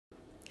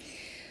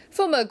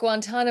Former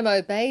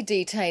Guantanamo Bay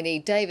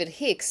detainee David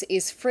Hicks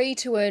is free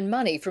to earn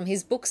money from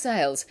his book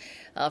sales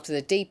after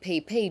the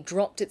DPP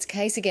dropped its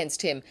case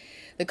against him.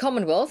 The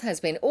Commonwealth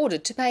has been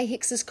ordered to pay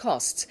Hicks's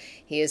costs.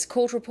 Here's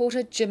court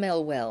reporter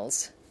Jamelle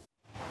Wells.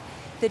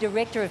 The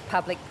Director of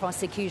Public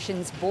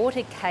Prosecutions brought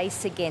a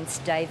case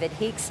against David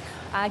Hicks,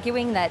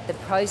 arguing that the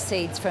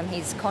proceeds from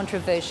his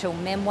controversial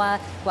memoir,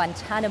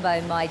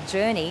 Guantanamo: My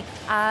Journey,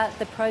 are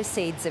the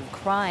proceeds of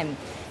crime.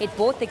 It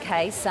brought the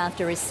case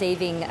after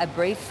receiving a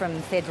brief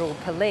from federal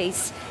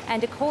police,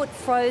 and a court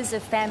froze a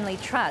family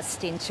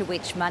trust into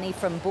which money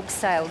from book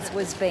sales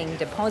was being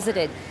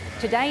deposited.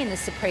 Today in the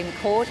Supreme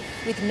Court,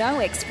 with no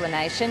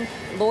explanation,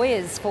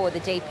 lawyers for the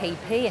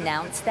DPP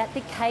announced that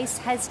the case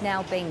has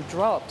now been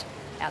dropped.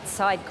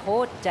 Outside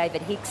court,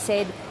 David Hicks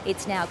said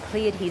it's now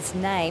cleared his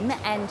name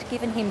and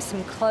given him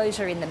some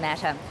closure in the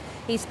matter.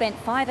 He spent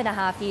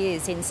 5.5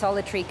 years in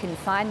solitary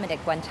confinement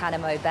at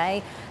Guantanamo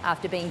Bay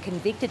after being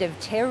convicted of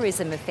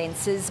terrorism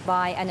offences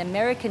by an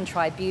American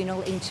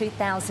tribunal in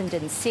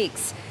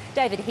 2006.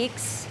 David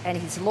Hicks and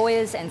his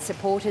lawyers and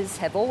supporters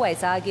have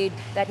always argued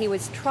that he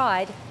was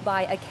tried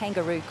by a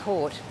kangaroo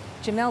court.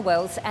 Jamelle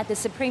Wells at the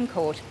Supreme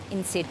Court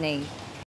in Sydney.